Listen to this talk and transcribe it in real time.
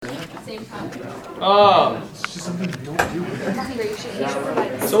same time. Oh.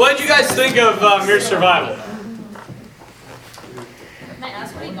 So what did you guys think of Mere Survival? Can I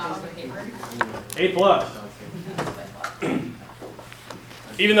ask what he got on the paper? 8+.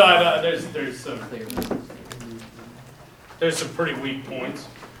 Even though there's some pretty weak points.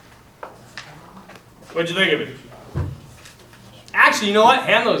 What'd you think of it? Actually, you know what?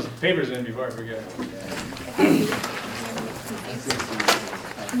 Hand those papers in before I forget.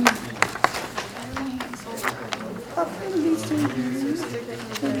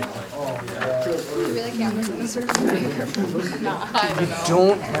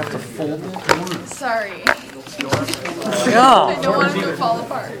 Don't have to fold the corners. Sorry. Yeah. I don't want it to fall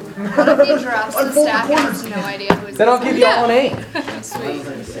apart. What if he drops the stack and has no idea who's Then I'll give you all an A. Sweet.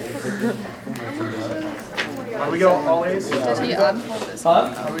 We get all A's? Did he unfold this?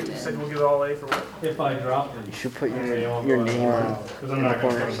 Huh? You said we'll give it all A for what? If I drop them. You should put your name on Because I'm not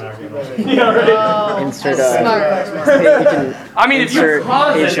going to come back. Oh, insert smart. I mean, if you Insert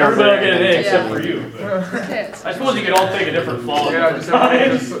pause it, page everybody will number. get an A Yeah. except for you. But Okay. I suppose you could all take a different fall. Yeah, just have a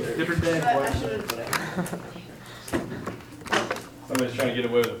different day. Somebody's trying to get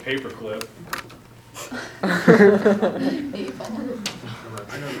away with a paper clip. He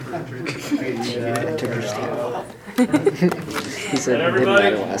said it didn't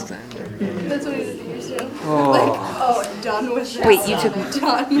matter last time. That's what he did to you too. Oh. Done with that. Wait, you took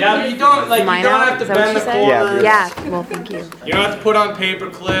done. Yeah, but you don't like mine you don't out? have to Is that what bend the she said? corners. Yeah, well, thank you. You don't have to put on paper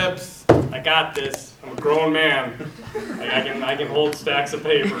clips. I got this. I'm a grown man. Like, I can hold stacks of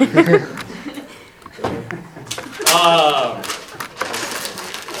paper.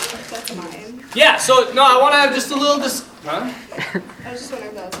 That's mine. Yeah. So no, I want to have just a little Huh? I was just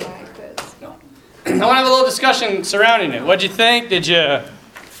wondering if that was mine, quiz. No. I want to have a little discussion surrounding it. What'd you think? Did you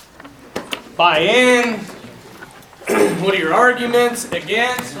buy in? What are your arguments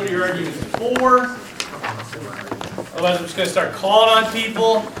against? What are your arguments for? Otherwise, I'm just going to start calling on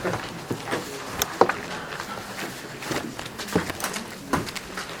people.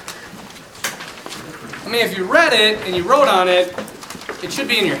 I mean, if you read it and you wrote on it, it should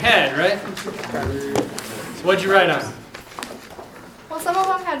be in your head, right? So what'd you write on? Well, some of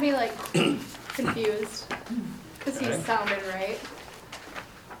them had me like confused because he sounded right.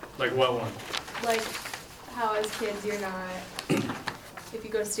 Like what one? Like how as kids you're not. If you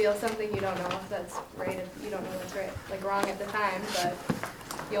go steal something, you don't know if that's right. If you don't know that's right, like wrong at the time, but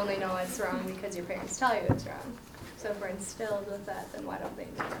you only know it's wrong because your parents tell you it's wrong. So if we're instilled with that, then why don't they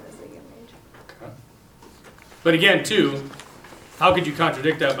do it as a young age? Okay. But again, too, how could you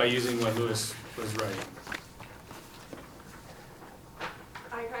contradict that by using what Lewis was writing?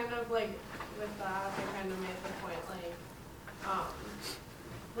 I kind of like with that. I kind of made the point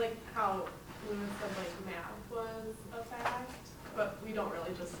like how Lewis said like math was a fact, but we don't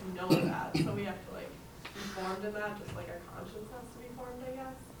really just know that, so we have to like be formed in that, just like our conscience has to be formed, I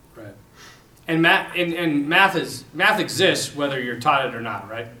guess. Right. And math exists whether you're taught it or not,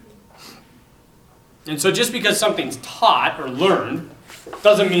 right? And so just because something's taught or learned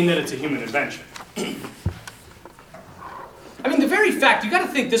doesn't mean that it's a human invention. I mean, the very fact, you got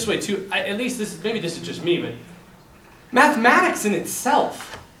to think this way too, at least maybe this is just me, but mathematics in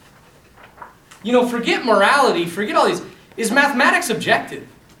itself, you know, forget morality, forget all these, is mathematics objective?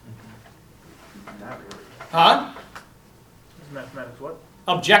 Not really. Huh? Is mathematics what?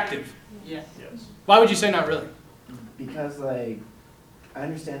 Objective. Yes. Why would you say not really? Because, like, I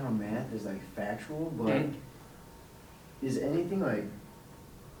understand how math is, like, factual, but is anything, like,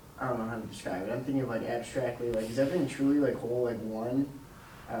 I don't know how to describe it. I'm thinking of, like, abstractly, like, is everything truly, like, whole, like, one?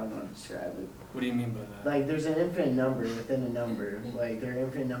 I don't know how to describe it. What do you mean by that? Like, there's an infinite number within a number. Like, there are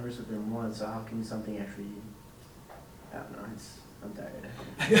infinite numbers within one, so how can something actually, I don't know, I'm tired.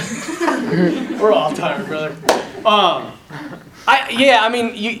 We're all tired, brother. I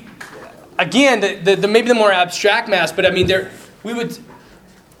mean, you, again, the maybe the more abstract math, but I mean,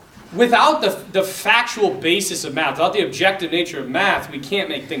 without the factual basis of math, without the objective nature of math, we can't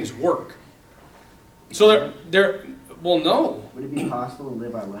make things work. So well, no. Would it be possible to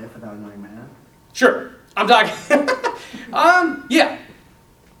live our life without knowing math? Sure, I'm talking. Yeah.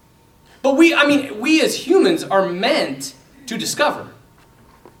 But we as humans are meant to discover.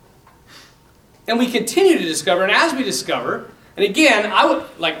 And we continue to discover, and as we discover, and again,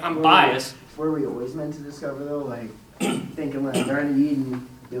 I'm biased. Were we always meant to discover, though? Like, thinking like Garden of Eden,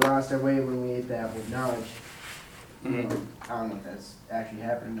 we lost our way when we ate the apple of knowledge. You know, I don't know if that's actually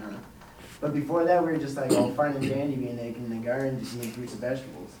happened or not. But before that, we were just like all fine and dandy being naked in the garden, just eating fruits and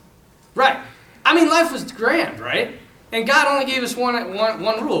vegetables. Right. I mean, life was grand, right? And God only gave us one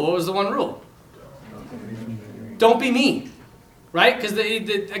rule. What was the one rule? Don't be mean. right? Because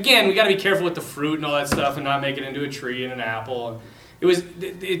again, we got to be careful with the fruit and all that stuff, and not make it into a tree and an apple.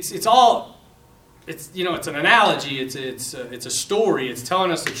 It's all. It's it's an analogy. It's a story. It's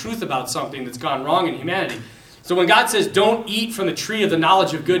telling us the truth about something that's gone wrong in humanity. So when God says, "Don't eat from the tree of the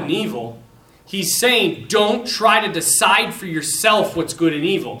knowledge of good and evil," He's saying, "Don't try to decide for yourself what's good and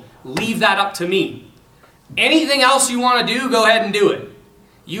evil. Leave that up to me. Anything else you want to do, go ahead and do it.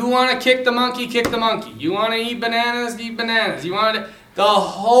 You want to kick the monkey, kick the monkey. You want to eat bananas, eat bananas. The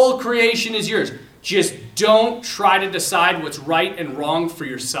whole creation is yours. Just don't try to decide what's right and wrong for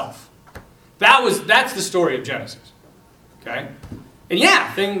yourself." That's the story of Genesis. Okay? And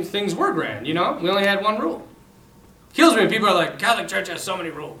yeah, things were grand, We only had one rule. Kills me when people are like, Catholic Church has so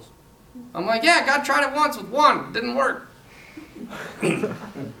many rules. I'm like, yeah, God tried it once with one. It didn't work.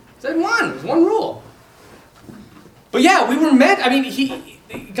 Said one. It was one rule. But yeah, we were meant,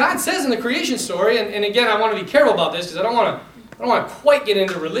 God says in the creation story, and again, I want to be careful about this because I don't want to quite get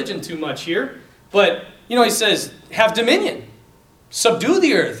into religion too much here. But, He says, have dominion. Subdue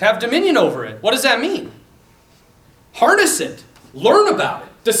the earth. Have dominion over it. What does that mean? Harness it. Learn about it.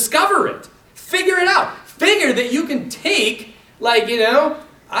 Discover it. Figure it out. Figure that you can take,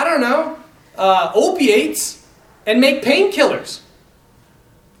 opiates and make painkillers.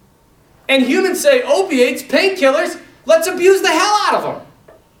 And humans say, opiates, painkillers, let's abuse the hell out of them.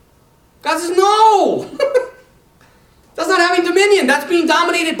 God says, no. That's not having dominion. That's being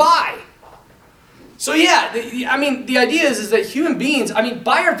dominated by. So yeah, the idea is that human beings,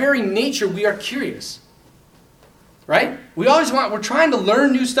 by our very nature, we are curious. Right? We're trying to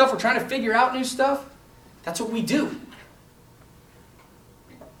learn new stuff. We're trying to figure out new stuff. That's what we do.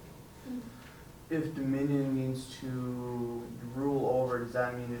 If dominion means to rule over, does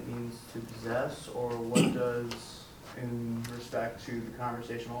that mean it means to possess? Or what does, in respect to the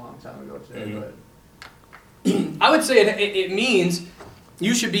conversation a long time ago today, but I would say it means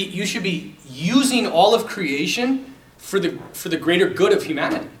you should be using all of creation for the greater good of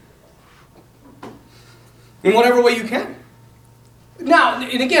humanity. In whatever way you can. Now,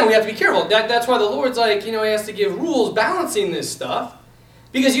 and again, we have to be careful. That's why the Lord's like, He has to give rules balancing this stuff.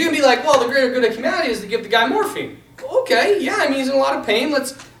 Because you can be like, well, the greater good of humanity is to give the guy morphine. Okay, yeah, he's in a lot of pain.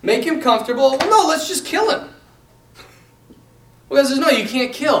 Let's make him comfortable. Well, no, let's just kill him. Well, God says, no, you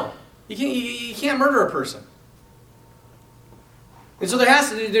can't kill. You can't murder a person. And so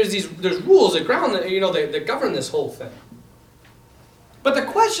there's rules that that govern this whole thing. But the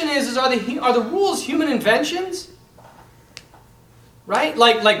question is are the rules human inventions? Right?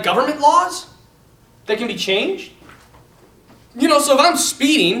 Like government laws that can be changed? So if I'm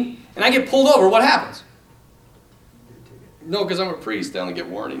speeding and I get pulled over, what happens? No, because I'm a priest, I only get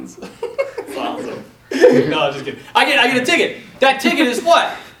warnings. That's awesome. No, I'm just kidding. I get a ticket. That ticket is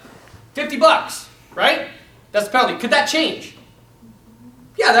what? $50, right? That's the penalty. Could that change?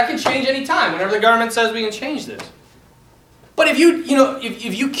 Yeah, that can change any time. Whenever the government says we can change this. But if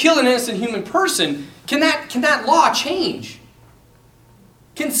you kill an innocent human person, can that law change?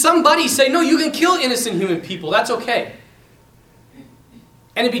 Can somebody say, no, you can kill innocent human people, that's okay?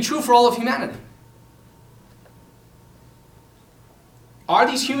 And it'd be true for all of humanity. Are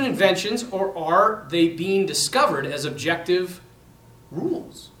these human inventions, or are they being discovered as objective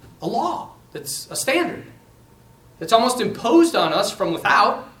rules? A law that's a standard. That's almost imposed on us from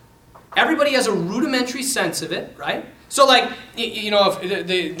without. Everybody has a rudimentary sense of it, right? So if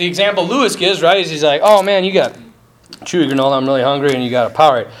the example Lewis gives, right, is he's like, oh man, you got chewy granola, I'm really hungry, and you got a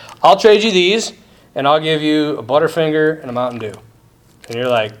Powerade. I'll trade you these, and I'll give you a Butterfinger and a Mountain Dew. And you're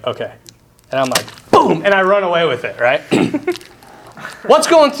like, okay. And I'm like, boom, and I run away with it, right? What's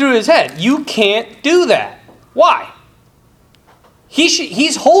going through his head? You can't do that. Why?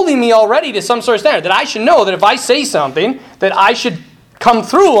 He's holding me already to some sort of standard that I should know that if I say something, that I should come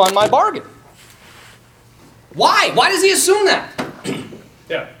through on my bargain. Why? Why does he assume that?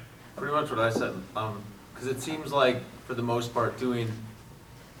 Yeah. Pretty much what I said. Because it seems like, for the most part, doing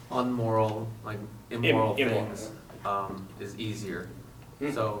immoral things is easier.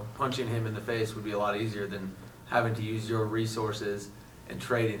 Mm-hmm. So punching him in the face would be a lot easier than having to use your resources and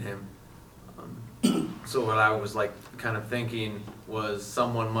trading him. So what I was kind of thinking was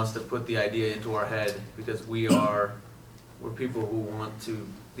someone must have put the idea into our head, because we're people who want to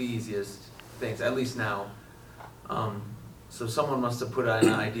the easiest things, at least now. So someone must have put an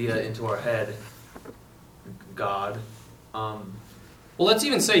idea into our head, God. Well, let's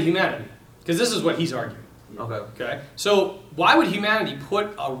even say humanity, because this is what he's arguing. Okay. So why would humanity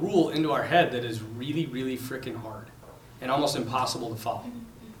put a rule into our head that is really, really freaking hard and almost impossible to follow?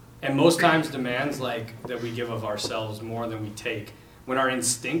 And most times demands that we give of ourselves more than we take, when our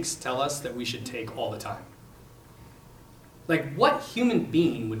instincts tell us that we should take all the time. Like, what human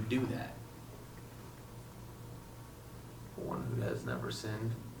being would do that? One who has never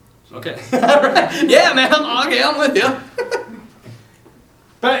sinned. Okay. Yeah, man. Okay, I'm with you.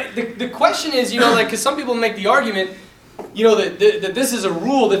 But the question is, like, because some people make the argument, that this is a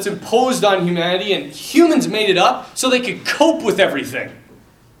rule that's imposed on humanity, and humans made it up so they could cope with everything.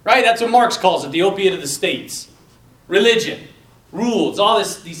 Right? That's what Marx calls it, the opiate of the states. Religion, rules, all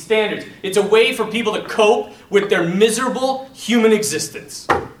these standards. It's a way for people to cope with their miserable human existence.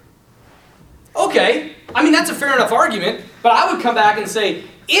 Okay, I mean, that's a fair enough argument, but I would come back and say,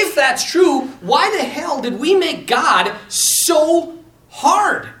 if that's true, why the hell did we make God so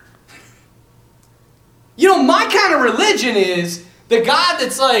hard? My kind of religion is the God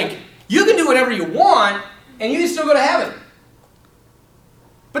that's like, you can do whatever you want, and you can still go to heaven.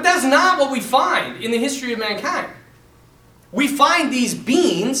 But that's not what we find in the history of mankind. We find these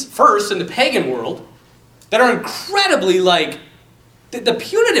beings, first in the pagan world, that are incredibly the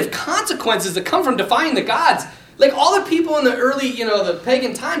punitive consequences that come from defying the gods. Like all the people in the early, the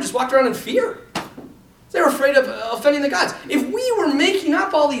pagan time just walked around in fear. They were afraid of offending the gods. If we were making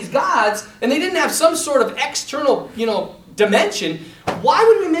up all these gods and they didn't have some sort of external, dimension, why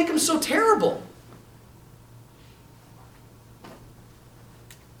would we make them so terrible?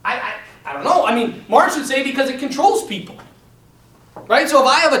 I don't know. I mean, Marx would say because it controls people. Right? So if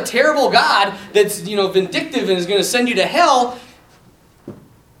I have a terrible God that's, vindictive and is going to send you to hell,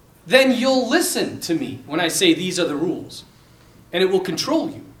 then you'll listen to me when I say these are the rules. And it will control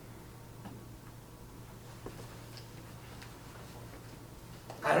you.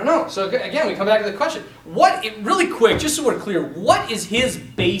 I don't know. So again, we come back to the question. Really quick, just so we're clear, what is his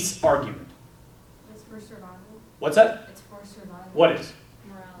base argument? It's for survival. What's that? It's for survival. What is?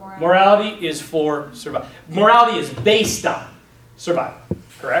 Morality. Morality is for survival. Morality is based on survival.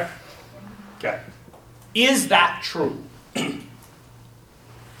 Correct? Okay. Is that true?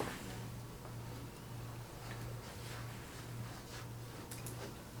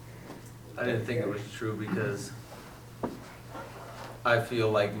 I didn't think it was true because I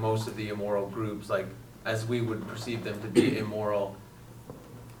feel like most of the immoral groups, as we would perceive them to be immoral,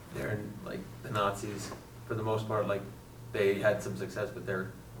 they're like the Nazis, for the most part, they had some success, but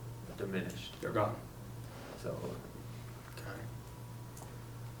they're diminished. They're gone. So,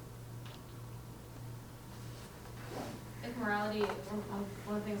 If morality,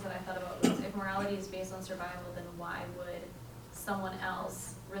 one of the things that I thought about was if morality is based on survival, then why would someone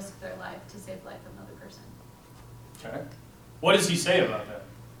else risk their life to save the life of another person? Okay. What does he say about that?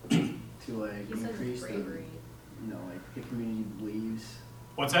 To He says increase the, bravery. the community believes.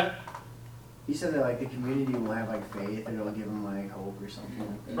 What's that? He said that the community will have faith and it'll give them hope or something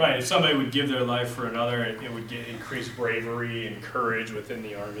like that. Right. If somebody would give their life for another, it would get increased bravery and courage within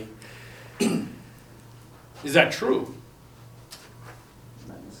the army. Is that true?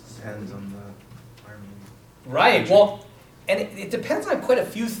 Not necessarily. Depends on the army. Right. Well, and it depends on quite a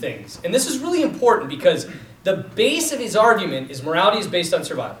few things. And this is really important because the base of his argument is morality is based on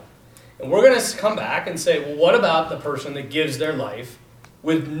survival. And we're going to come back and say, well, what about the person that gives their life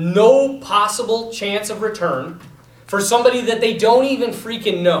with no possible chance of return for somebody that they don't even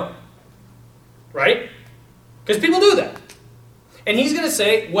freaking know? Right? Because people do that. And he's going to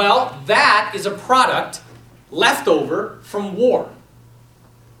say, well, that is a product left over from war.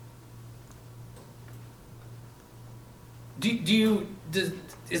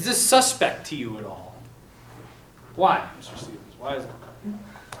 Is this suspect to you at all? Why, Mr. Stevens? Why is it?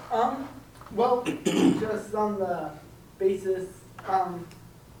 Well, just on the basis, I'm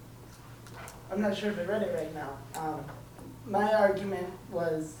not sure if I read it right now. My argument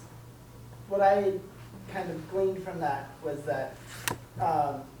was, what I kind of gleaned from that was that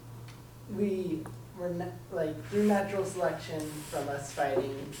we were, through natural selection from us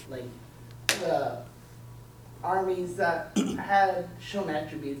fighting, the armies that had shown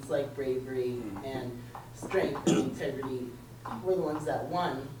attributes like bravery and strength and integrity were the ones that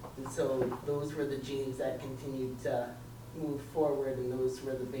won. And so those were the genes that continued to move forward, and those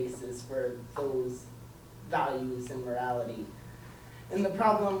were the basis for those values and morality. And the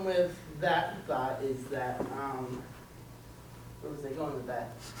problem with that thought is that, where was I going with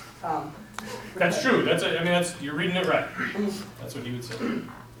that? That's true. You're reading it right. That's what he would say.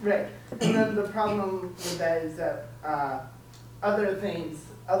 Right. And then the problem with that is that other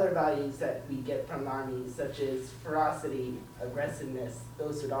values that we get from armies, such as ferocity, aggressiveness,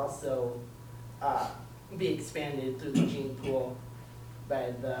 those would also be expanded through the gene pool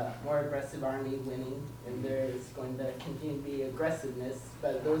by the more aggressive army winning, and there's going to continue to be aggressiveness,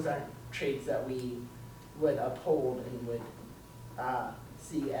 but those aren't traits that we would uphold and would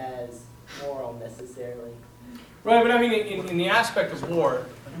see as moral necessarily. Right, but I mean, in the aspect of war,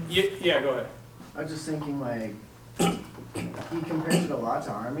 yeah, go ahead. I was just thinking, like, he compares it a lot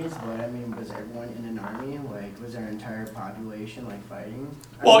to armies, but I mean, was everyone in an army? Like, was their entire population, like, fighting?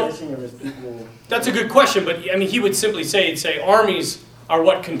 Well, I'm guessing it was people... That's a good question, but I mean, he would simply say, armies are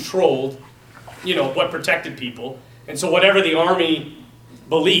what controlled, what protected people. And so whatever the army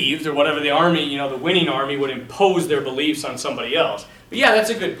believed, or whatever the army, the winning army would impose their beliefs on somebody else. But yeah,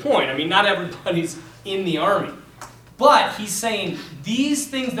 that's a good point. I mean, not everybody's in the army. But he's saying these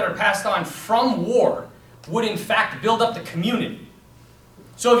things that are passed on from war would in fact build up the community.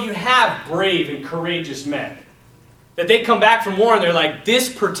 So if you have brave and courageous men, that they come back from war and they're like,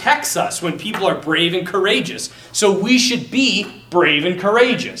 this protects us when people are brave and courageous. So we should be brave and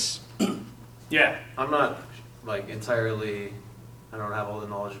courageous. Yeah. I'm not like entirely, I don't have all the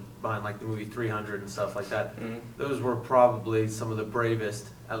knowledge behind like the movie 300 and stuff like that. Mm-hmm. Those were probably some of the bravest,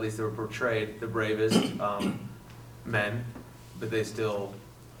 at least they were portrayed, the bravest men, but they still,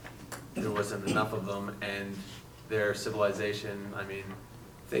 there wasn't enough of them, and their civilization, I mean,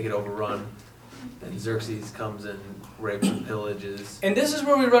 if they get overrun, then Xerxes comes and rapes and pillages. And this is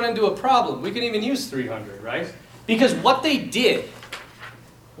where we run into a problem. We can even use 300, right? Because what they did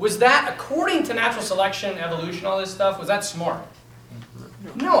was that, according to natural selection, evolution, all this stuff, was that smart?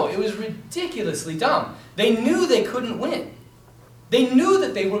 No, it was ridiculously dumb. They knew they couldn't win. They knew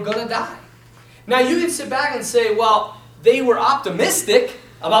that they were going to die. Now, you can sit back and say, well, they were optimistic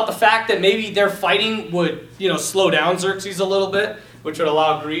about the fact that maybe their fighting would, slow down Xerxes a little bit, which would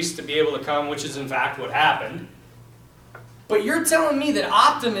allow Greece to be able to come, which is in fact what happened. But you're telling me that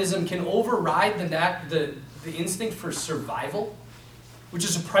optimism can override the instinct for survival, which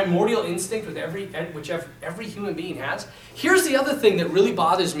is a primordial instinct which every human being has? Here's the other thing that really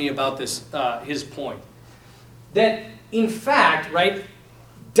bothers me about this, his point. That, in fact, right,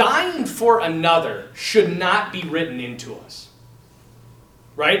 dying for another should not be written into us.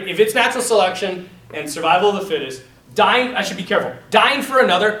 Right? If it's natural selection and survival of the fittest, I should be careful. Dying for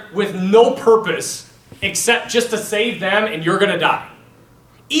another with no purpose except just to save them and you're going to die.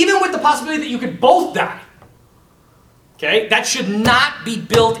 Even with the possibility that you could both die. Okay? That should not be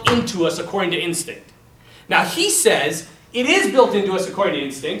built into us according to instinct. Now he says it is built into us according to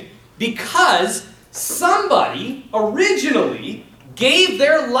instinct because somebody originally gave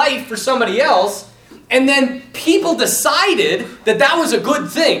their life for somebody else, and then people decided that that was a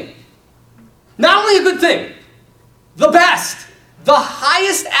good thing. Not only a good thing, the best, the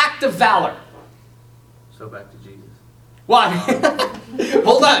highest act of valor. So back to Jesus. Why?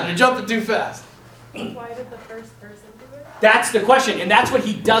 Hold on, you're jumping too fast. Why did the first person do it? That's the question, and that's what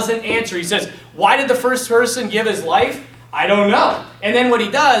he doesn't answer. He says, why did the first person give his life? I don't know. And then what he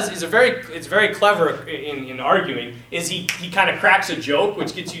does is it's very clever in arguing, is he kind of cracks a joke,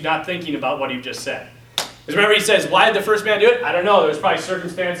 which gets you not thinking about what he just said. Because remember he says, why did the first man do it? I don't know. There was probably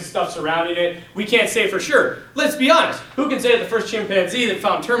circumstances, stuff surrounding it. We can't say for sure. Let's be honest. Who can say that the first chimpanzee that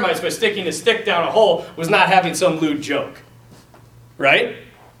found termites by sticking his stick down a hole was not having some lewd joke? Right?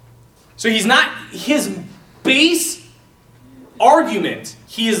 So his base argument,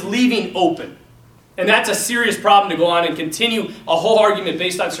 he is leaving open. And that's a serious problem to go on and continue a whole argument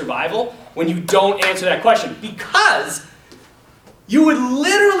based on survival when you don't answer that question. Because you would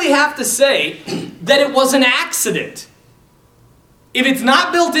literally have to say that it was an accident. If it's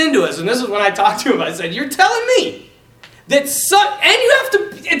not built into us, and this is when I talked to him, I said, you're telling me that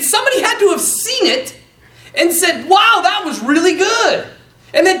somebody had to have seen it and said, wow, that was really good.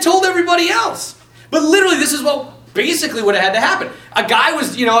 And then told everybody else. But literally, this is basically what had to happen. A guy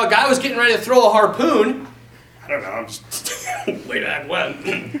was getting ready to throw a harpoon. I don't know, just way back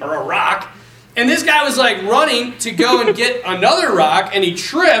when, or a rock. And this guy was like running to go and get another rock, and he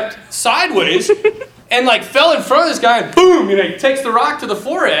tripped sideways and like fell in front of this guy, and boom, he takes the rock to the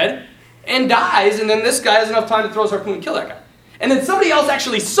forehead and dies. And then this guy has enough time to throw his harpoon and kill that guy. And then somebody else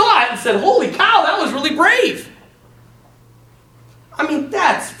actually saw it and said, holy cow, that was really brave. I mean,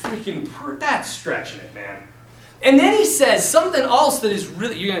 that's stretching it, man. And then he says something else that is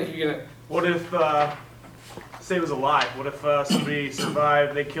really, you're gonna. What if, say he was alive, what if somebody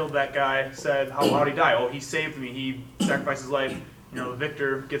survived, they killed that guy, said, how did he die? Oh, he saved me, he sacrificed his life. The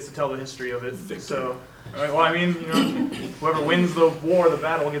victor gets to tell the history of it. So, whoever wins the war, the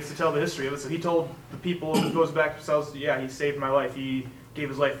battle, gets to tell the history of it. So he told the people, it goes back to themselves, yeah, he saved my life, he gave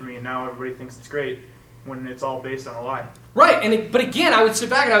his life for me, and now everybody thinks it's great, when it's all based on a lie. Right, but again, I would sit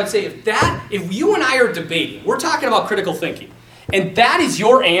back and I would say, if you and I are debating, we're talking about critical thinking, and that is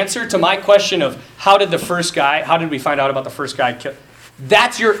your answer to my question of how did we find out about the first guy killed?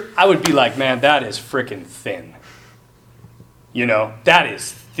 I would be like, man, that is freaking thin. That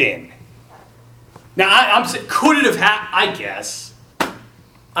is thin. Now, I'm saying, could it have happened? I guess.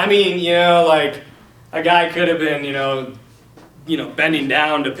 I mean, you know, like, a guy could have been, you know, bending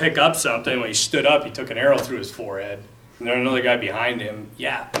down to pick up something. When he stood up, he took an arrow through his forehead. And then another guy behind him.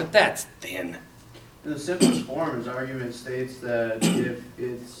 Yeah, but that's thin. In the simplest form, his argument states that if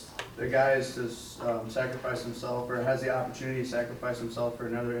it's the guy is to sacrifice himself or has the opportunity to sacrifice himself for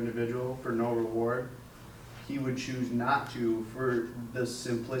another individual for no reward, he would choose not to for the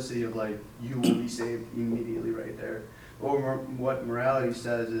simplicity of like, you will be saved immediately right there. Or what morality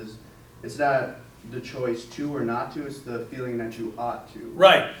says is, it's not the choice to or not to, it's the feeling that you ought to.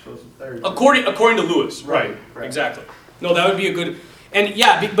 Right. So it's the third. According to Lewis. Right. Right. Exactly. No, that would be a good... And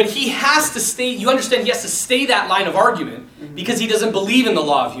yeah, but he has to stay... You understand, he has to stay that line of argument because he doesn't believe in the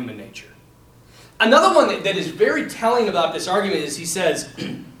law of human nature. Another one that is very telling about this argument is he says...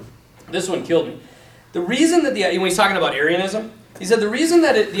 This one killed me. The reason that when he's talking about Arianism, he said the reason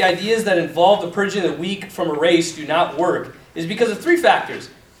that the ideas that involve the purging of the weak from a race do not work is because of 3 factors.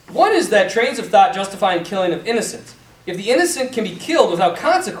 One is that trains of thought justifying killing of innocents. If the innocent can be killed without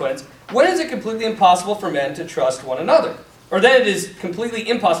consequence, when is it completely impossible for men to trust one another? Or then it is completely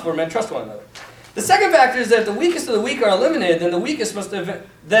impossible for men to trust one another. The second factor is that if the weakest of the weak are eliminated, then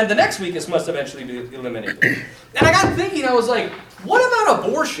the next weakest must eventually be eliminated. And I got thinking, I was like, what about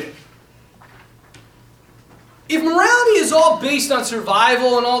abortion? If morality is all based on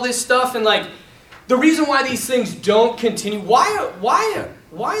survival and all this stuff, and like the reason why these things don't continue,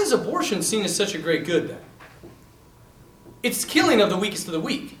 why is abortion seen as such a great good then? It's killing of the weakest of the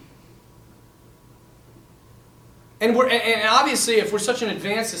weak. And obviously, if we're such an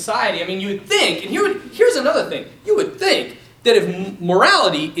advanced society, I mean, you would think, and here's another thing, you would think that if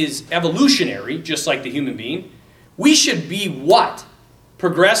morality is evolutionary, just like the human being, we should be what?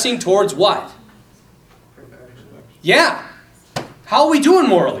 Progressing towards what? Yeah. How are we doing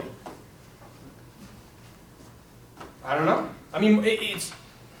morally? I don't know. I mean,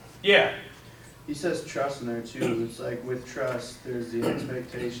 yeah. He says trust in there too. It's like with trust, there's the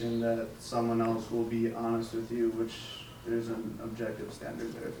expectation that someone else will be honest with you, which there's an objective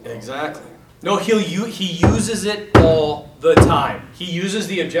standard there as well. Exactly. No, he uses it all the time. He uses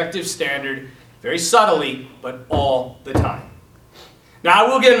the objective standard very subtly, but all the time. Now, I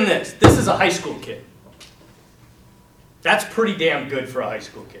will give him this. This is a high school kid. That's pretty damn good for a high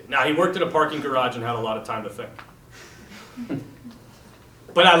school kid. Now, he worked at a parking garage and had a lot of time to think.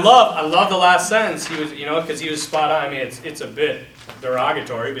 But I love the last sentence. He was, because he was spot on. I mean, it's a bit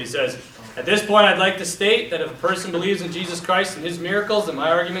derogatory, but he says, "At this point, I'd like to state that if a person believes in Jesus Christ and his miracles, then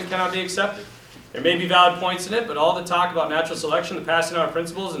my argument cannot be accepted. There may be valid points in it, but all the talk about natural selection, the passing out of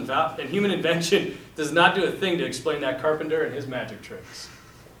principles, and human invention does not do a thing to explain that carpenter and his magic tricks."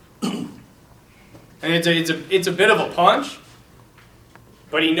 And it's a bit of a punch,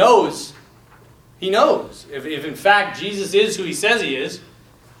 but he knows. He knows. If in fact Jesus is who he says he is,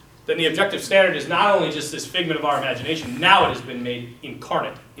 then the objective standard is not only just this figment of our imagination, now it has been made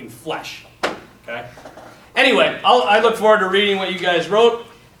incarnate, in flesh. Okay? Anyway, I look forward to reading what you guys wrote,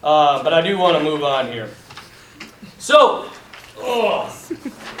 but I do want to move on here. So, I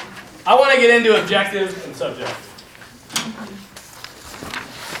want to get into objective and subjective.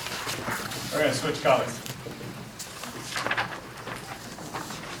 We're going to switch colors.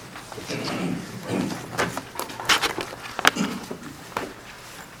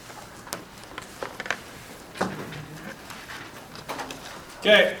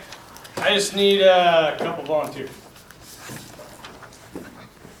 Okay, I just need a couple volunteers.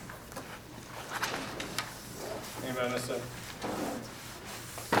 Anybody on this side?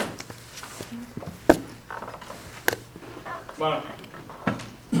 Come on up.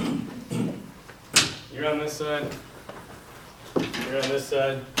 You're on this side. You're on this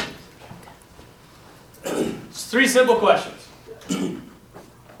side. It's 3 simple questions.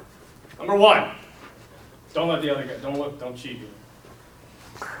 Number 1. Don't let the other guy, don't cheat here.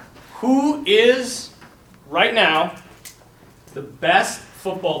 Who is, right now, the best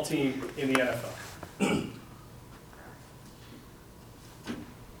football team in the NFL?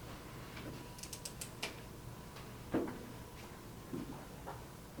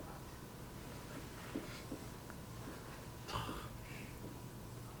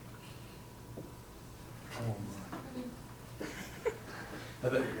 I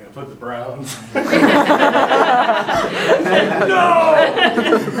thought you were going to put the Browns. No!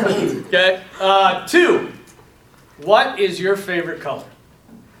 Okay. 2. What is your favorite color?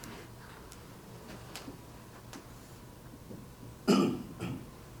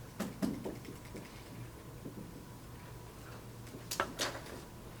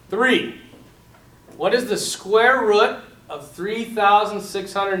 Three. What is the square root of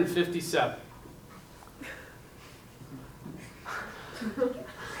 3,657?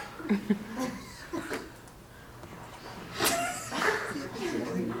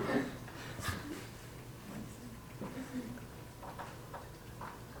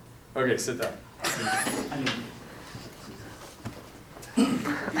 Okay, sit down.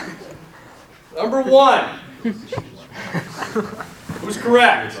 Number one. Who's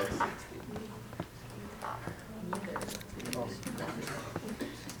correct?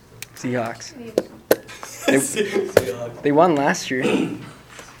 Seahawks. They won last year,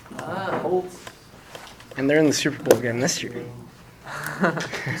 and they're in the Super Bowl again this year.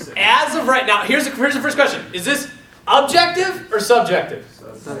 As of right now, here's the first question. Is this objective or subjective?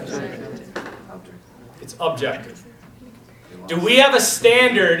 It's objective. Do we have a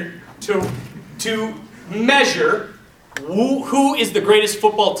standard to measure who is the greatest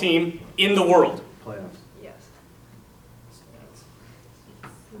football team in the world? Yes.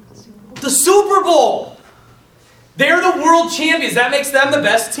 The Super Bowl. They're the world champions. That makes them the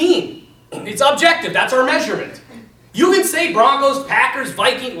best team. It's objective. That's our measurement. You can say Broncos, Packers,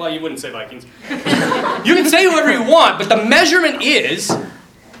 Vikings. Well, you wouldn't say Vikings. You can say whoever you want, but the measurement is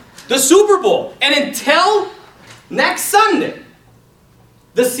the Super Bowl. And until next Sunday,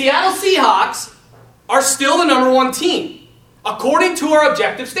 the Seattle Seahawks are still the number one team, according to our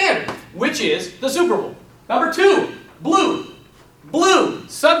objective standard, which is the Super Bowl. Number two, blue. Blue,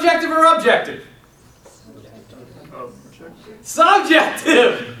 subjective or objective?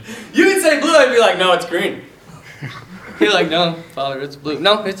 Subjective. You can say blue, I'd be like, no, it's green. You're like, no, Father, it's blue.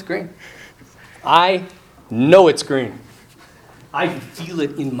 No, it's green. I know it's green. I feel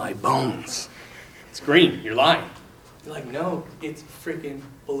it in my bones. It's green. You're lying. You're like, no, it's freaking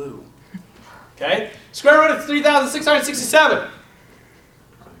blue. Okay? Square root of 3,667.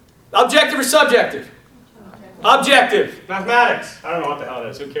 Objective or subjective? Objective. Mathematics. I don't know what the hell it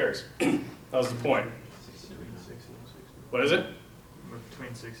is. Who cares? That was the point. What is it?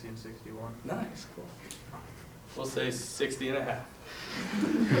 Between 60 and 61. Nice. Cool. We'll say 60 and a half.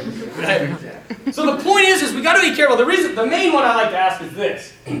 Right? So the point is we got to be careful. The main one I like to ask is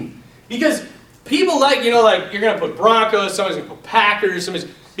this. Because people like, you're going to put Broncos, somebody's going to put Packers,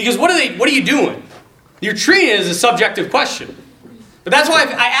 because what are you doing? You're treating it as a subjective question. But that's why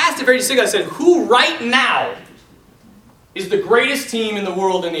I asked it very distinctly. I said, who right now is the greatest team in the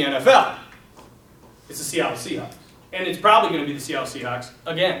world in the NFL? It's the Seattle Seahawks. And it's probably going to be the Seattle Seahawks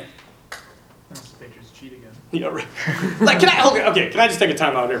again. The Patriots cheat again. Yeah, right. Can I just take a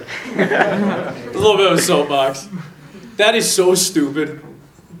time out here? A little bit of a soapbox. That is so stupid.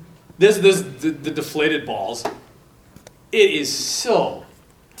 The deflated balls. It is so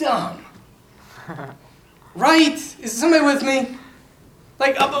dumb. Right? Is somebody with me?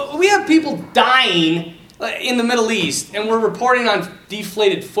 We have people dying in the Middle East, and we're reporting on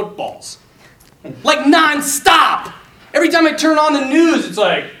deflated footballs. Non-stop. Every time I turn on the news, it's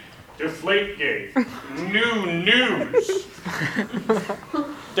like, Deflategate. New news.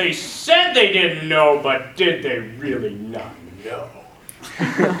 They said they didn't know, but did they really not know?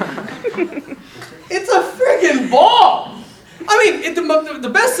 It's a friggin' ball.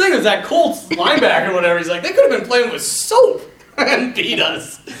 The best thing is that Colts linebacker or whatever, he's like, they could have been playing with soap and beat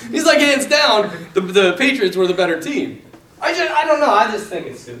us. He's like, hands down, the Patriots were the better team. I don't know. I just think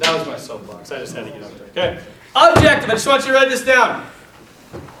it's stupid. That was my soapbox. I just had to get up there. Okay. Objective. I just want you to write this down.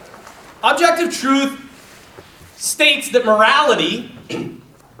 Objective truth states that morality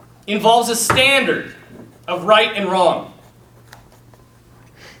involves a standard of right and wrong,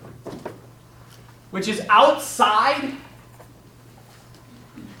 which is outside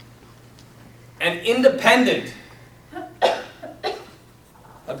and independent.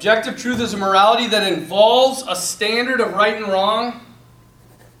 Objective truth is a morality that involves a standard of right and wrong,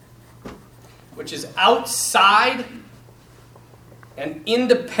 which is outside and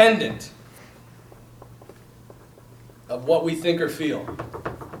independent of what we think or feel.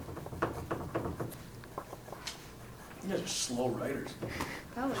 You guys are slow writers.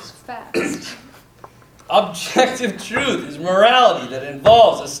 That was fast. Objective truth is morality that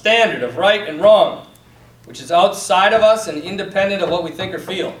involves a standard of right and wrong, which is outside of us and independent of what we think or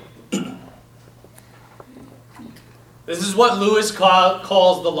feel. This is what Lewis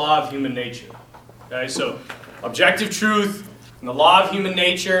calls the law of human nature. Okay, so objective truth and the law of human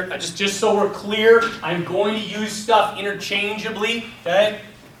nature. Just so we're clear, I'm going to use stuff interchangeably. Okay,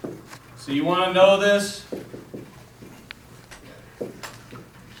 so you want to know this.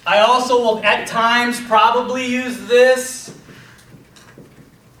 I also will at times probably use this,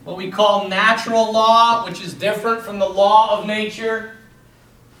 what we call natural law, which is different from the law of nature.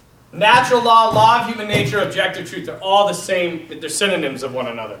 Natural law, law of human nature, objective truth, they're all the same. They're synonyms of one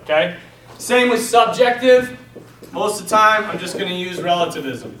another, okay? Same with subjective. Most of the time, I'm just going to use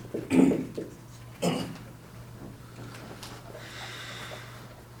relativism.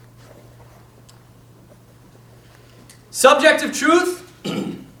 Subjective truth,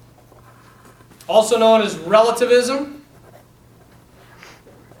 also known as relativism,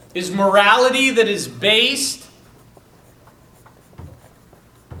 is morality that is based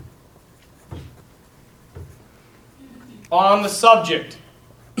on the subject.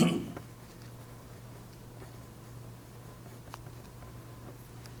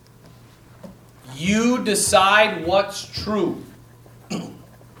 You decide what's true.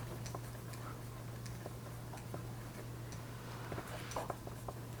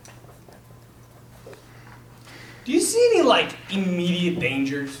 Do you see any, like, immediate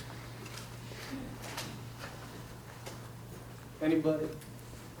dangers? Anybody?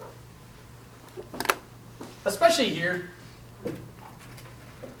 Especially here.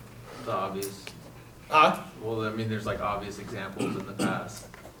 It's obvious. Huh? Well, I mean, there's like obvious examples in the past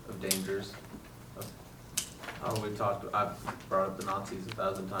of dangers. Oh, I've brought up the Nazis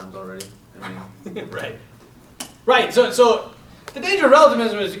 1,000 times already. I mean, Right. Right. So the danger of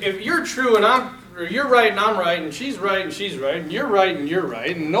relativism is if you're true and or you're right and I'm right and she's right and she's right and you're right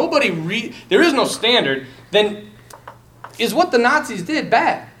and nobody there is no standard, then is what the Nazis did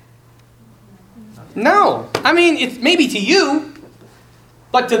bad? No. I mean, it's maybe to you,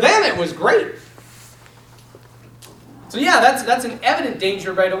 but to them it was great. So yeah, that's an evident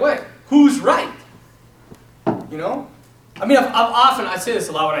danger right away. Who's right? You know? I mean, I say this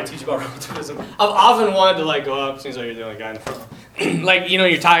a lot when I teach about relativism. I've often wanted to like go up, seems like you're the only guy in the front. Like, you know,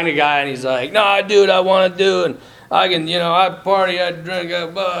 you're talking to a guy and he's like, no, dude, I want to do and I can, you know, I party, I drink,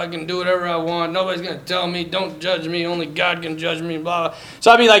 I can do whatever I want. Nobody's going to tell me, don't judge me, only God can judge me, blah, blah.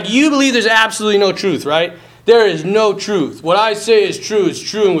 So I'd be like, you believe there's absolutely no truth, right? There is no truth. What I say is true,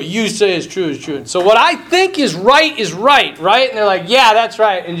 and what you say is true, And so what I think is right, right? And they're like, yeah, that's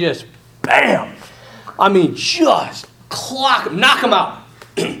right. And just, bam. I mean, just clock them, knock them out.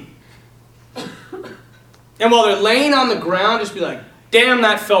 And while they're laying on the ground, just be like, damn,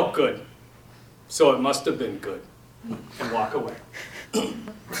 that felt good. So it must have been good. And walk away.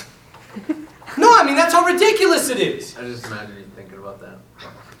 No, I mean, that's how ridiculous it is. I just imagine you thinking about that.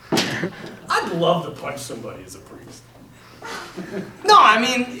 I'd love to punch somebody as a priest. No, I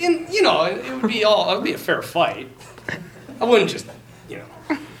mean, it would be a fair fight. I wouldn't just,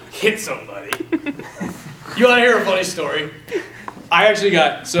 hit somebody. You want to hear a funny story? I actually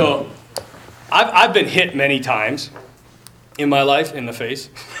I've been hit many times in my life in the face.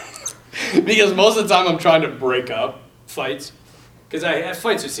 Because most of the time I'm trying to break up fights. Because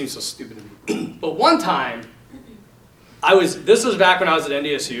fights just seem so stupid to me. But one time, this was back when I was at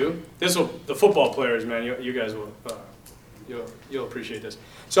NDSU. The football players, man, you guys will, you'll appreciate this.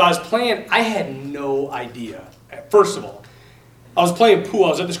 So I had no idea. First of all, I was playing pool. I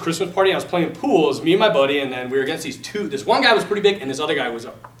was at this Christmas party, and I was playing pool. It was me and my buddy, and then we were against this one guy was pretty big, and this other guy was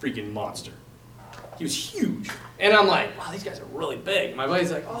a freaking monster. He was huge. And I'm like, wow, these guys are really big. My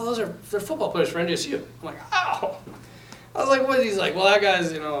buddy's like, oh, they're football players for NDSU. I'm like, oh. I was like, what? He's like, well, that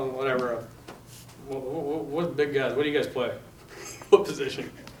guy's, whatever. What big guys? What do you guys play? What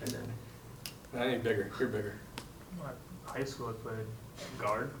position? I ain't bigger. You're bigger. High school I played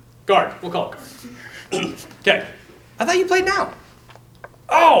guard. Guard. We'll call it guard. Okay. I thought you played now.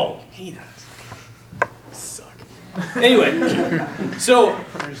 Oh, he does. Suck. Anyway, so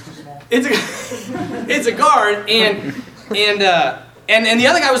it's a guard, and the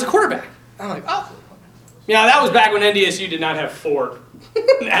other guy was a quarterback. I'm like, oh. That was back when NDSU did not have 4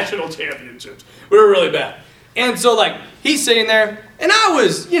 national championships. We were really bad. And so, he's sitting there, and I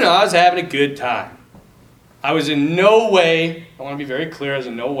was having a good time. I was in no way, I want to be very clear, I was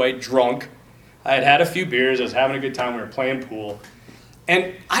in no way drunk. I had had a few beers, I was having a good time, we were playing pool.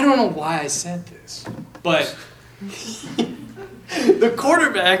 And I don't know why I said this, but the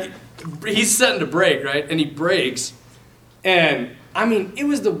quarterback, he's setting to break, right? And he breaks, and it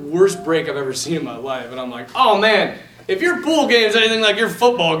was the worst break I've ever seen in my life. And I'm like, oh man, if your pool game is anything like your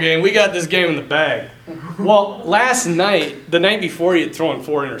football game, we got this game in the bag. Well, last night, the night before, he had thrown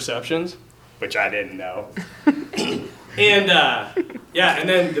 4 interceptions, which I didn't know. And and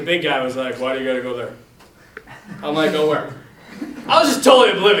then the big guy was like, why do you gotta go there? I'm like, go where? I was just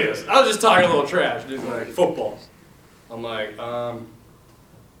totally oblivious. I was just talking a little trash. He's like, football. I'm like, I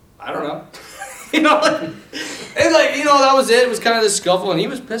don't know. And that was it. It was kind of this scuffle, and he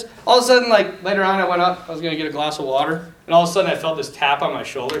was pissed. All of a sudden, later on, I went up. I was going to get a glass of water, and all of a sudden, I felt this tap on my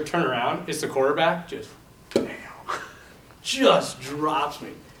shoulder. Turn around. It's the quarterback. Just drops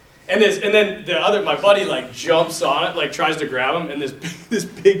me. And then my buddy like jumps on it, like tries to grab him, and this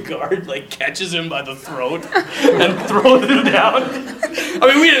big guard like catches him by the throat and throws him down. I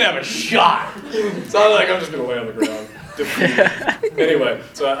mean, we didn't have a shot. So I was like, I'm just gonna lay on the ground. Anyway,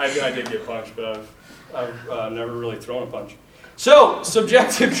 so I did get punched, but I've never really thrown a punch. So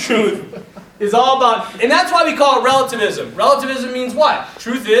subjective truth is all about, and that's why we call it relativism. Relativism means what?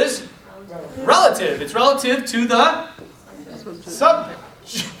 Truth is relative. It's relative to the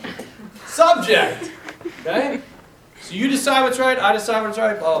subject. Okay? So you decide what's right, I decide what's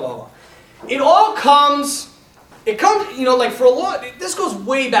right, blah, blah, blah. It comes, like for a long, this goes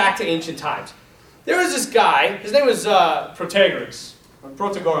way back to ancient times. There was this guy, his name was Protagoras,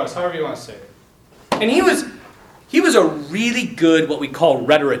 however you want to say it. And he was a really good, what we call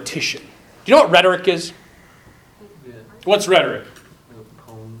rhetorician. Do you know what rhetoric is? Yeah. What's rhetoric? Like a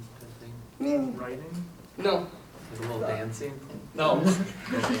poem kind of thing. Writing? No. Like a little dancing. No. Little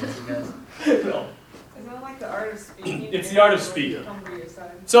dancing guys. No. Isn't it like the art of speaking? It's the art of speaking. Come to your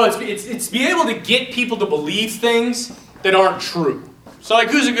side. So it's be able to get people to believe things that aren't true. So like,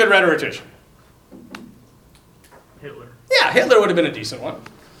 who's a good rhetorician? Hitler. Yeah, Hitler would have been a decent one.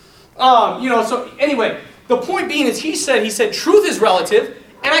 So anyway, the point being is he said truth is relative,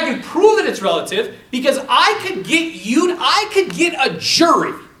 and I can prove that it's relative because I could get a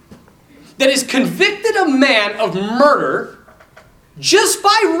jury that has convicted a man of murder just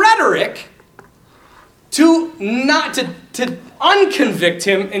by rhetoric to unconvict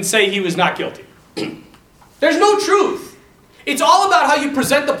him and say he was not guilty. There's no truth. It's all about how you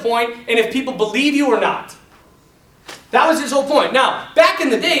present the point and if people believe you or not. That was his whole point. Now, back in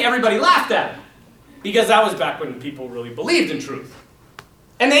the day, everybody laughed at him because that was back when people really believed in truth.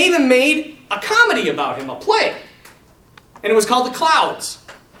 And they even made a comedy about him, a play. And it was called The Clouds.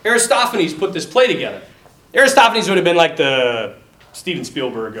 Aristophanes put this play together. Aristophanes would have been like the Steven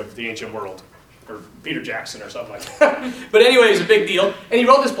Spielberg of the ancient world, or Peter Jackson or something like that. But anyway, it's a big deal. And he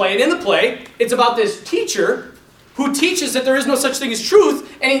wrote this play, and in the play, it's about this teacher who teaches that there is no such thing as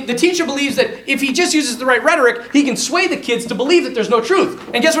truth, and the teacher believes that if he just uses the right rhetoric, he can sway the kids to believe that there's no truth.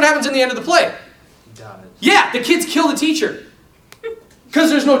 And guess what happens in the end of the play? Got it. Yeah, the kids kill the teacher. Because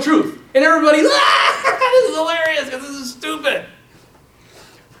there's no truth. And everybody, this is hilarious, because this is stupid.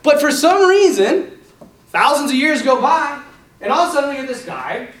 But for some reason, thousands of years go by, and all of a sudden we get this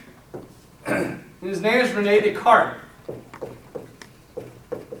guy, and his name is René Descartes.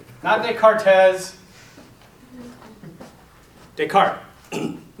 Not Descartes. Descartes.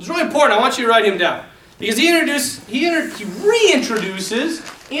 It's really important. I want you to write him down. Because he reintroduces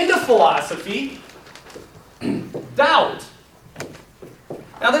into philosophy doubt.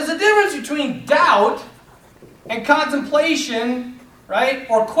 Now there's a difference between doubt and contemplation, right?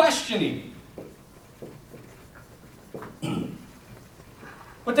 Or questioning.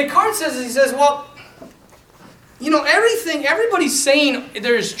 What Descartes says is, he says, well, everybody's saying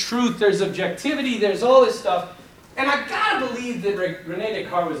there's truth, there's objectivity, there's all this stuff. And I gotta believe that René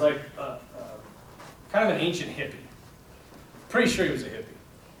Descartes was like kind of an ancient hippie. Pretty sure he was a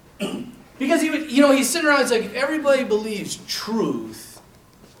hippie. Because he's sitting around, it's like, if everybody believes truth,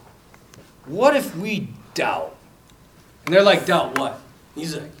 what if we doubt? And they're like, doubt what?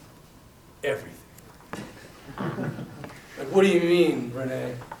 He's like, everything. Like, what do you mean,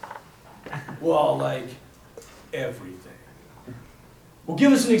 René? Well, like, everything. Well,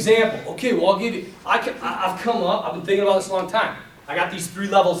 give us an example. Okay, well, I'll give you. I've been thinking about this a long time. I got these 3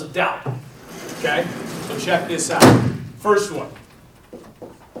 levels of doubt. Okay? So check this out. First one.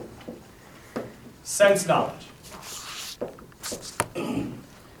 Sense knowledge.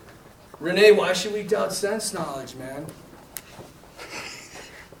 René, why should we doubt sense knowledge, man?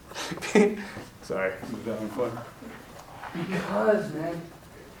 Sorry, I'm having fun. Because, man,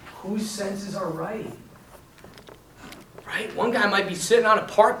 whose senses are right? Right? One guy might be sitting on a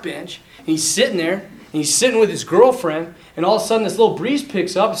park bench, and he's sitting there, and he's sitting with his girlfriend, and all of a sudden this little breeze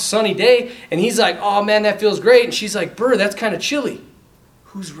picks up, it's a sunny day, and he's like, oh man, that feels great. And she's like, Burr, that's kind of chilly.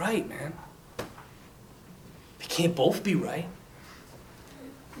 Who's right, man? They can't both be right.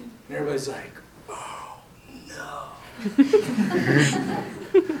 And everybody's like, oh no.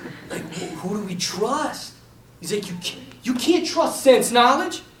 Like, who do we trust? He's like, you can't trust sense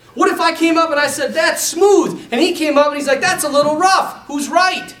knowledge. What if I came up and I said, that's smooth? And he came up and he's like, that's a little rough. Who's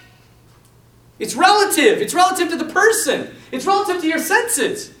right? It's relative. It's relative to the person. It's relative to your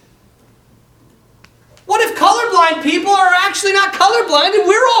senses. What if colorblind people are actually not colorblind and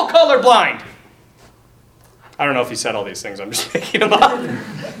we're all colorblind? I don't know if he said all these things. I'm just making them up.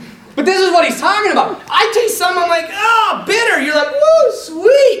 But this is what he's talking about. I taste something, I'm like, oh, bitter. You're like, woo,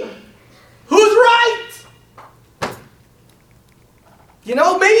 sweet. Who's right?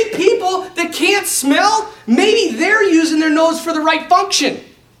 Maybe maybe people that can't smell, maybe they're using their nose for the right function.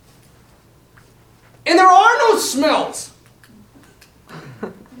 And there are no smells.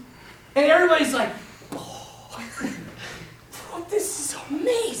 And everybody's like, oh, this is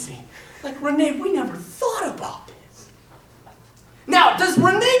amazing. Like, Rene, we never thought about this. Now, does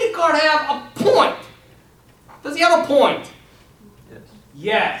Rene Descartes have a point? Does he have a point? Yes.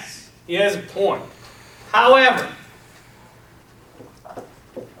 Yes, he has a point. However,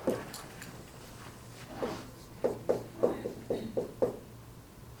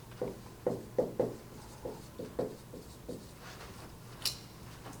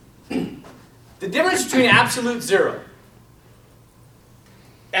 the difference between absolute zero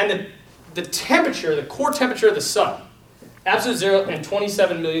and the temperature, the core temperature of the sun, absolute zero and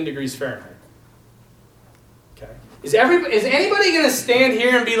 27 million degrees Fahrenheit. Okay. Is anybody going to stand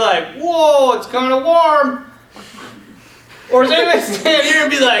here and be like, whoa, it's kind of warm? Or is anybody stand here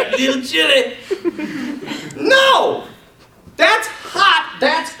and be like, little chilly? No! That's hot,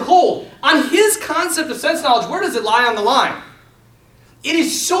 that's cold. On his concept of sense knowledge, where does it lie on the line? It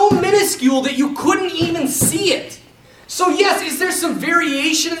is so minuscule that you couldn't even see it. So yes, is there some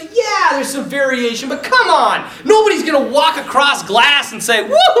variation? Yeah, there's some variation, but come on. Nobody's going to walk across glass and say,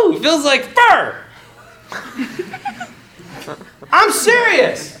 woohoo, feels like fur. I'm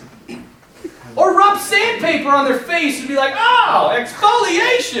serious. Or rub sandpaper on their face and be like, oh,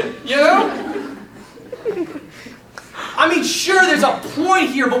 exfoliation, you know? I mean, sure, there's a point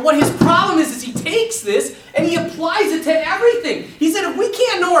here, but what his problem is he takes this and he applies it to everything. He said, if we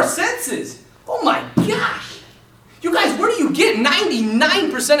can't know our senses, oh my gosh. You guys, where do you get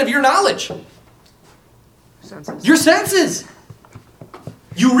 99% of your knowledge? Senses. Your senses.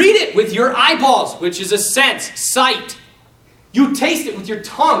 You read it with your eyeballs, which is a sense, sight. You taste it with your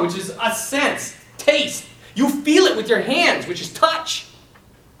tongue, which is a sense, taste. You feel it with your hands, which is touch.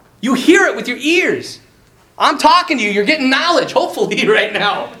 You hear it with your ears. I'm talking to you, you're getting knowledge, hopefully, right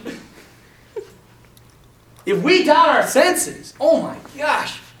now. If we doubt our senses, oh my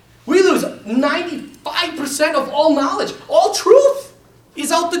gosh, we lose 95% of all knowledge. All truth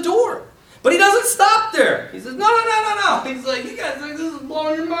is out the door. But he doesn't stop there. He says, no. He's like, you guys think this is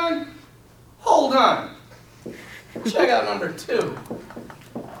blowing your mind? Hold on. Check out number 2.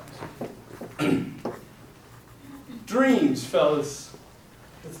 Dreams, fellas.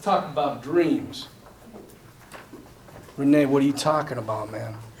 Let's talk about dreams. Rene, what are you talking about,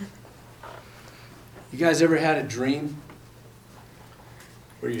 man? You guys ever had a dream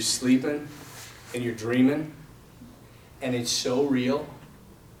where you're sleeping and you're dreaming and it's so real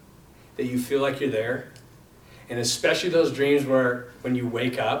that you feel like you're there? And especially those dreams where when you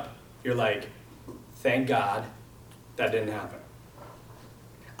wake up, you're like, thank God that didn't happen.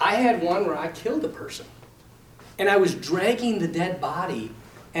 I had one where I killed a person and I was dragging the dead body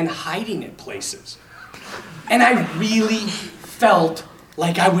and hiding it places. And I really felt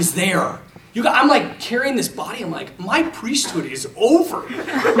like I was there. I'm like carrying this body. I'm like, my priesthood is over.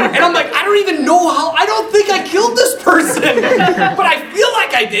 And I'm like, I don't even know how. I don't think I killed this person. But I feel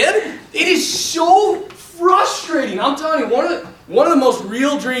like I did. It is so frustrating. I'm telling you, one of the most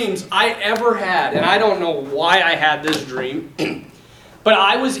real dreams I ever had. And I don't know why I had this dream. But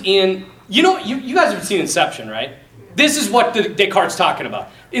I was in, you guys have seen Inception, right? This is what Descartes' talking about.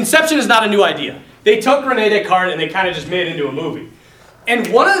 Inception is not a new idea. They took Rene Descartes and they kind of just made it into a movie. And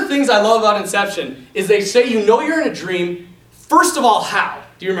one of the things I love about Inception is they say you know you're in a dream, first of all, how?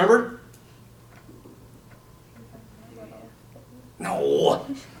 Do you remember? No.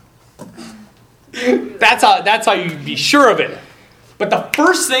 That's how you be sure of it. But the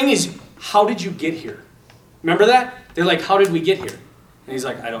first thing is, how did you get here? Remember that? They're like, how did we get here? And he's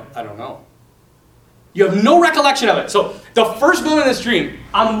like, I don't know. You have no recollection of it. So the first moment in this dream,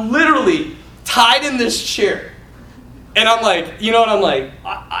 I'm literally tied in this chair. And I'm like, you know what I'm like?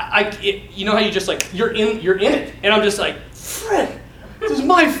 You know how you just like, you're in it. And I'm just like, frick, does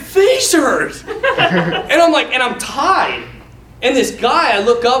my face hurt? And I'm like, and I'm tied. And this guy, I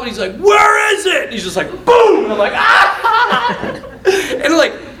look up and he's like, where is it? And he's just like, boom. And I'm like, ah! And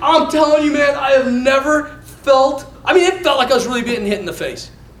like, I'm telling you, man, I have never felt, it felt like I was really getting hit in the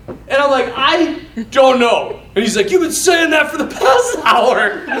face. And I'm like, I don't know. And he's like, you've been saying that for the past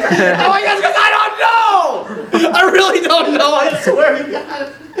hour. I'm like, that's because I don't know. I really don't know, I swear to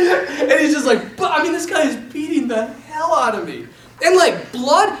God. And he's just like, but this guy is beating the hell out of me. And like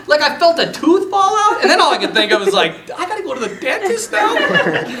blood, like I felt a tooth fall out. And then all I could think of was like, I gotta go to the dentist now?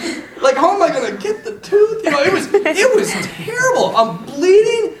 Like, how am I gonna get the tooth? It was terrible. I'm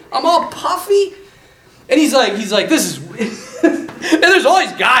bleeding, I'm all puffy. And he's like, this is, and there's all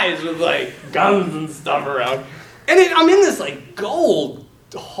these guys with like guns and stuff around. And I'm in this like gold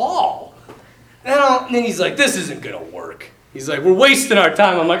hall. And then he's like, this isn't going to work. He's like, we're wasting our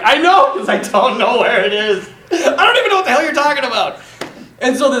time. I'm like, I know, because I don't know where it is. I don't even know what the hell you're talking about.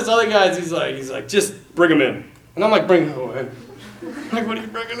 And so this other guy, he's like, just bring him in. And I'm like, bring him in. I'm like, what are you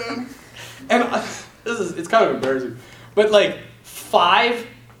bringing in? And it's kind of embarrassing. But like 5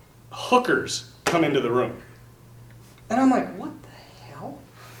 hookers come into the room. And I'm like, what the hell?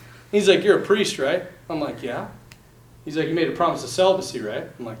 He's like, you're a priest, right? I'm like, yeah. He's like, you made a promise of celibacy, right?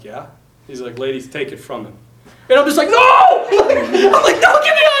 I'm like, yeah. He's like, ladies, take it from him. And I'm just like, no! I'm like, no,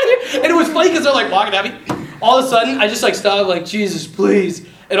 get me out of here! And it was funny because they're like walking at me. All of a sudden, I just like stopped, like, Jesus, please.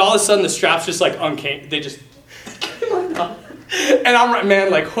 And all of a sudden, the straps just like uncame. They just came up. And I'm, man,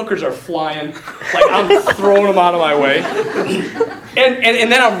 like hookers are flying. Like I'm throwing them out of my way.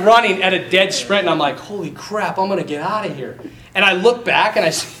 And then I'm running at a dead sprint, and I'm like, holy crap, I'm gonna get out of here. And I look back and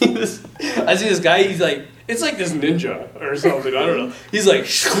I see this guy, he's like, it's like this ninja or something, I don't know. He's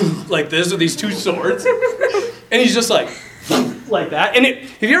like this with these 2 swords. And he's just like that. And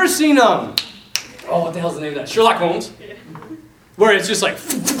have you ever seen, what the hell's the name of that? Sherlock Holmes? Where it's just like,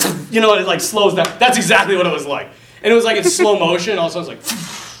 you know, it like slows down. That's exactly what it was like. And it was like in slow motion, and all of a sudden it's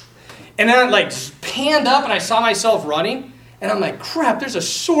like, and then it like panned up and I saw myself running, and I'm like, crap, there's a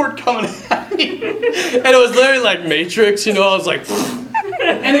sword coming at me. And it was literally like Matrix, you know, I was like,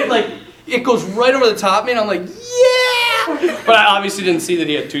 and it goes right over the top of me, and I'm like, yeah! But I obviously didn't see that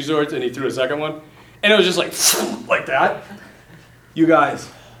he had 2 swords, and he threw a second one. And it was just like that. You guys,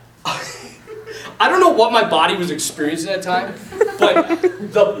 I don't know what my body was experiencing at that time, but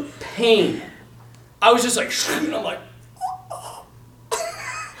the pain. I was just like, and I'm like,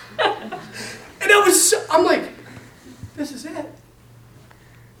 and I'm like, this is it.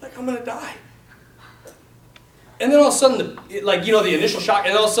 Like, I'm gonna die. And then all of a sudden, the initial shock, and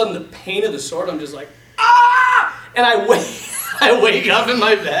then all of a sudden the pain of the sword, I'm just like, ah! And I wake up in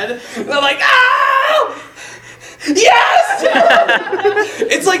my bed, and I'm like, ah! Yes!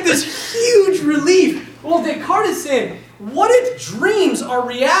 It's like this huge relief. Well, Descartes is saying, what if dreams are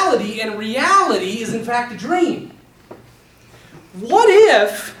reality and reality is in fact a dream? What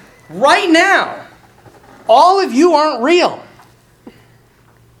if, right now, all of you aren't real?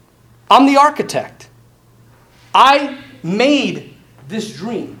 I'm the architect. I made this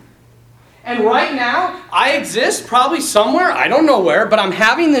dream. And right now, I exist probably somewhere, I don't know where, but I'm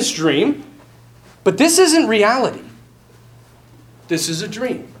having this dream. But this isn't reality. This is a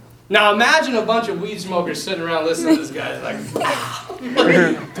dream. Now imagine a bunch of weed smokers sitting around listening to this guy like, wow,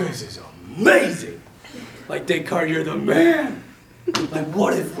 this is amazing. Like, Descartes, you're the man. Like,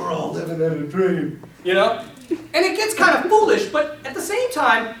 what if we're all living in a dream? You know? And it gets kind of foolish, but at the same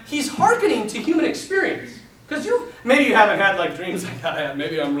time, he's hearkening to human experience. Because maybe you haven't had like dreams like I have.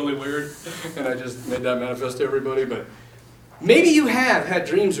 Maybe I'm really weird and I just made that manifest to everybody. But maybe you have had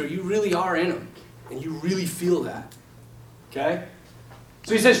dreams where you really are in them and you really feel that. Okay?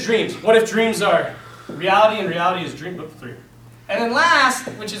 So he says dreams. What if dreams are reality and reality is dream? Book 3. And then last,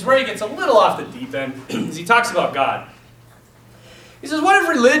 which is where he gets a little off the deep end, is he talks about God. He says, what if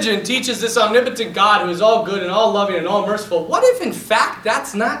religion teaches this omnipotent God who is all good and all loving and all merciful? What if in fact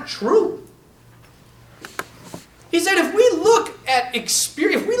that's not true? He said, if we look at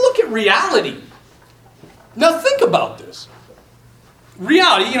experience, if we look at reality, now think about this.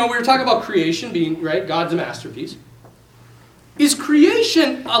 Reality, we were talking about creation being, right, God's a masterpiece. Is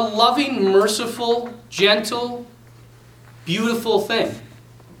creation a loving, merciful, gentle, beautiful thing?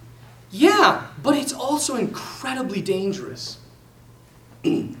 Yeah, but it's also incredibly dangerous.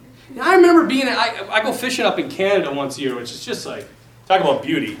 I remember I go fishing up in Canada once a year, which is just like, talk about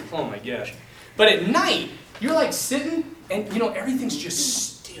beauty. Oh my gosh. But at night, you're like sitting and everything's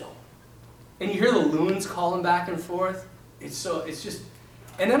just still. And you hear the loons calling back and forth.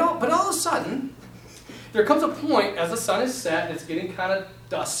 But all of a sudden, there comes a point as the sun is set and it's getting kind of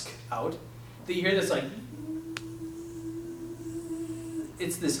dusk out, that you hear this like,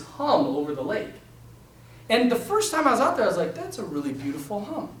 it's this hum over the lake. And the first time I was out there, I was like, that's a really beautiful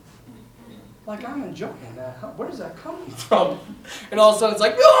hum. Like, I'm enjoying that hum. Where is that coming from? And all of a sudden it's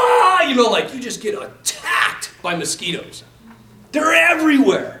like, ah! Like you just get attacked by mosquitoes. They're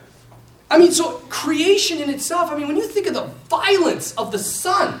everywhere. So creation in itself, when you think of the violence of the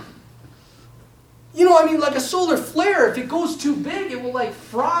sun, like a solar flare, if it goes too big, it will like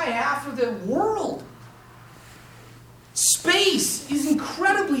fry half of the world. Space is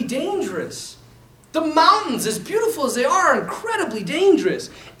incredibly dangerous. The mountains, as beautiful as they are incredibly dangerous.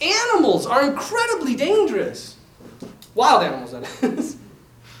 Animals are incredibly dangerous. Wild animals, that is.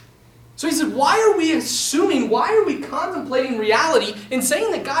 So he said, why are we assuming, why are we contemplating reality and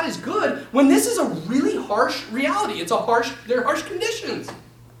saying that God is good when this is a really harsh reality? They're harsh conditions.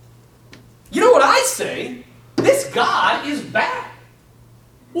 You know what I say? This God is bad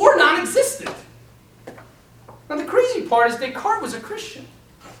or non-existent. Now the crazy part is Descartes was a Christian.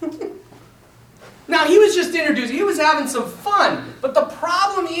 Now he was just introduced, he was having some fun, but the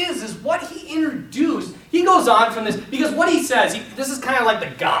problem is what he introduced, he goes on from this, because what he says, this is kind of like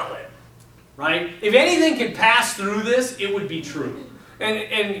the gauntlet, right? If anything can pass through this, it would be true. And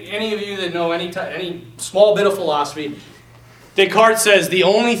any of you that know any small bit of philosophy, Descartes says the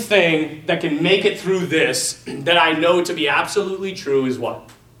only thing that can make it through this that I know to be absolutely true is what?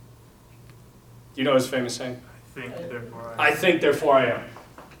 Do you know his famous saying? I think, therefore I am.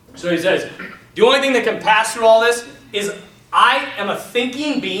 So he says, the only thing that can pass through all this is I am a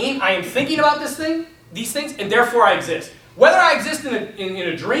thinking being. I am thinking about these things, and therefore I exist. Whether I exist in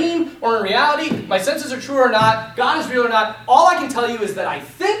a dream or in reality, my senses are true or not, God is real or not, all I can tell you is that I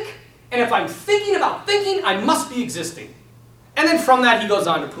think, and if I'm thinking about thinking, I must be existing. And then from that he goes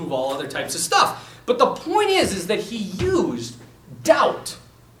on to prove all other types of stuff. But the point is that he used doubt.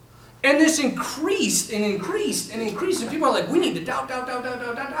 And this increased and increased and increased. And people are like, we need to doubt.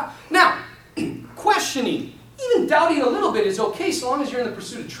 Now, questioning, even doubting a little bit is okay so long as you're in the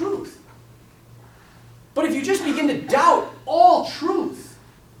pursuit of truth. But if you just begin to doubt all truth,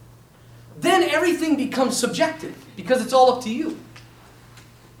 then everything becomes subjective because it's all up to you.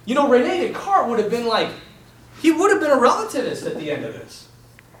 You know, Rene Descartes would have been like, he would have been a relativist at the end of this.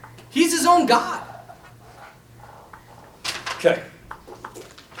 He's his own God. Okay.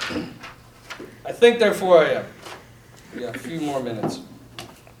 I think, therefore, I am. We got a few more minutes.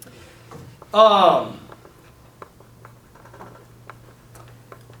 And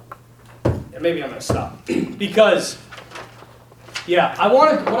maybe I'm going to stop. Because, what I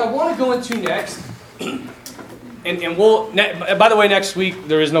want to go into next, and we'll, by the way, next week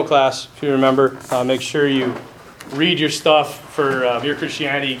there is no class, if you remember. Make sure you read your stuff for Mere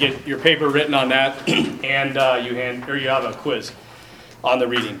Christianity, get your paper written on that, and you have a quiz on the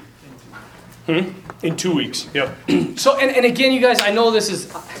reading. In 2 weeks. Yep. So, and again, you guys, I know this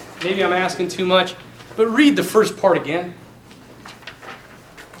is, maybe I'm asking too much, but read the first part again.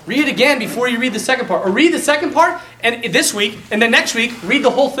 Read it again before you read the second part. Or read the second part, and this week, and then next week, read the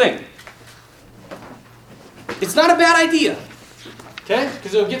whole thing. It's not a bad idea. Okay?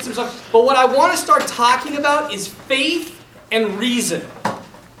 Because it'll get some stuff. But what I want to start talking about is faith and reason.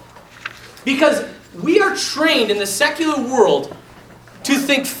 Because we are trained in the secular world to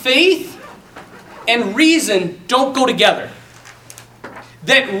think faith and reason don't go together.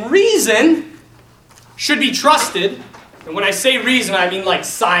 That reason should be trusted, and when I say reason, I mean like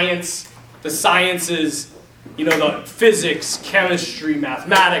science, the sciences, the physics, chemistry,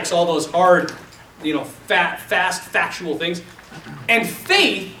 mathematics, all those hard, fast, factual things. And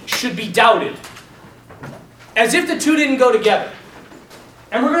faith should be doubted, as if the two didn't go together.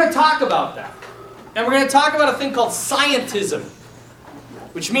 And we're going to talk about that. And we're going to talk about a thing called scientism,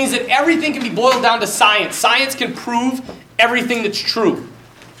 which means that everything can be boiled down to science. Science can prove everything that's true.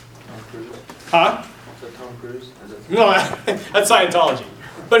 Tom Cruise? Huh? Is that Tom Cruise? No, that's Scientology.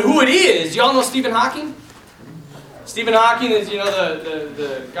 But who it is, y'all know Stephen Hawking? Stephen Hawking is,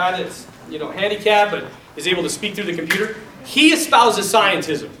 the guy that's, handicapped but is able to speak through the computer. He espouses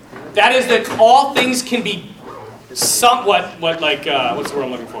scientism. That is that all things can be somewhat, what's the word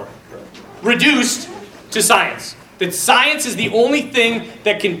I'm looking for? Reduced to science. That science is the only thing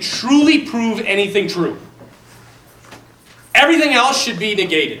that can truly prove anything true. Everything else should be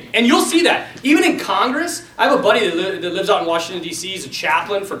negated. And you'll see that. Even in Congress, I have a buddy that lives out in Washington, D.C. He's a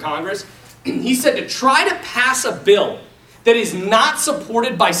chaplain for Congress. He said to try to pass a bill that is not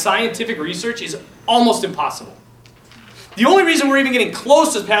supported by scientific research is almost impossible. The only reason we're even getting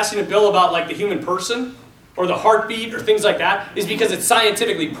close to passing a bill about like the human person or the heartbeat or things like that is because it's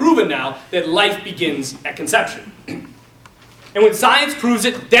scientifically proven now that life begins at conception. And when science proves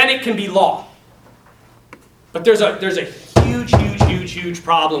it, then it can be law. But there's a huge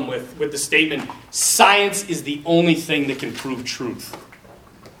problem with the statement, science is the only thing that can prove truth.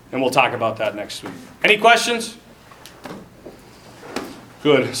 And we'll talk about that next week. Any questions?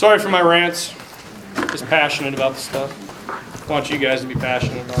 Good. Sorry for my rants. Just passionate about the stuff. I want you guys to be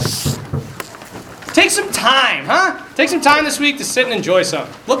passionate about it. Take some time, huh? Take some time this week to sit and enjoy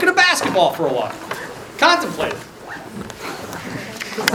something. Look at a basketball for a while. Contemplate it.